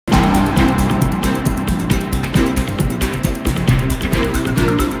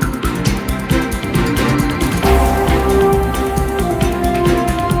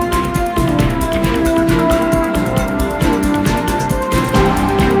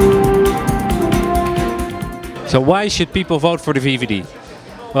So why should people vote for the VVD?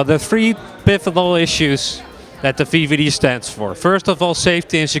 Well, there are three pivotal issues that the VVD stands for. First of all,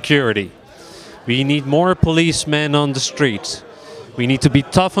 safety and security. We need more policemen on the streets. We need to be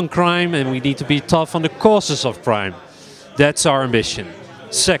tough on crime, and we need to be tough on the causes of crime. That's our ambition.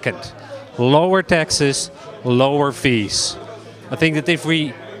 Second, lower taxes, lower fees. I think that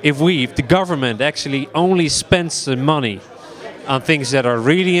if the government actually only spends the money on things that are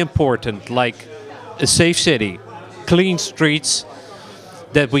really important, like a safe city, clean streets,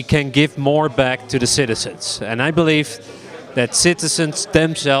 that we can give more back to the citizens. And I believe that citizens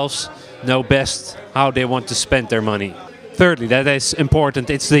themselves know best how they want to spend their money. Thirdly, that is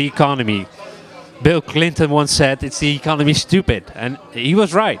important, it's the economy. Bill Clinton once said, it's the economy stupid, and he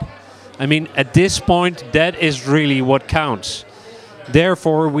was right. I mean, at this point, that is really what counts.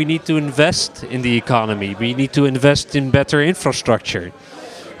 Therefore, we need to invest in the economy. We need to invest in better infrastructure.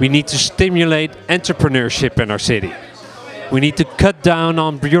 We need to stimulate entrepreneurship in our city. We need to cut down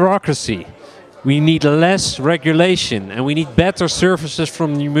on bureaucracy. We need less regulation, and we need better services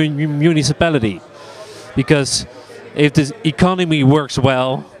from the municipality. Because if the economy works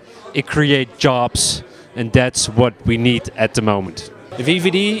well, it creates jobs, and that's what we need at the moment. The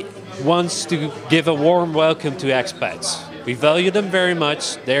VVD wants to give a warm welcome to expats. We value them very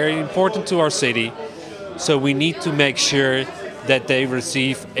much, they're important to our city, so we need to make sure that they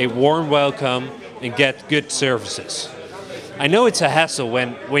receive a warm welcome and get good services. I know it's a hassle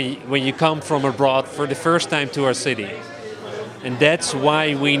when you come from abroad for the first time to our city. And that's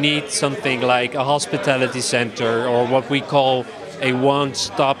why we need something like a hospitality center, or what we call a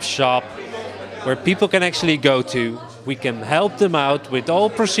one-stop shop, where people can actually go to. We can help them out with all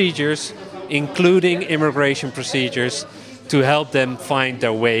procedures, including immigration procedures, to help them find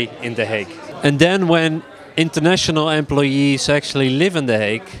their way in The Hague. And then when international employees actually live in The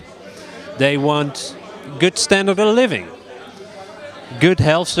Hague, they want good standard of living, good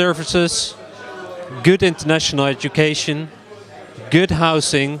health services, good international education, good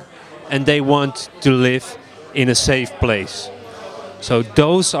housing, and they want to live in a safe place. So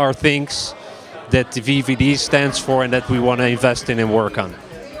those are things that the VVD stands for and that we want to invest in and work on.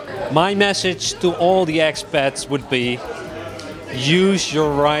 My message to all the expats would be, use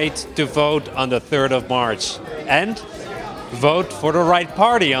your right to vote on the 3rd of March and vote for the right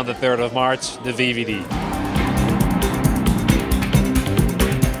party on the 3rd of March, the VVD.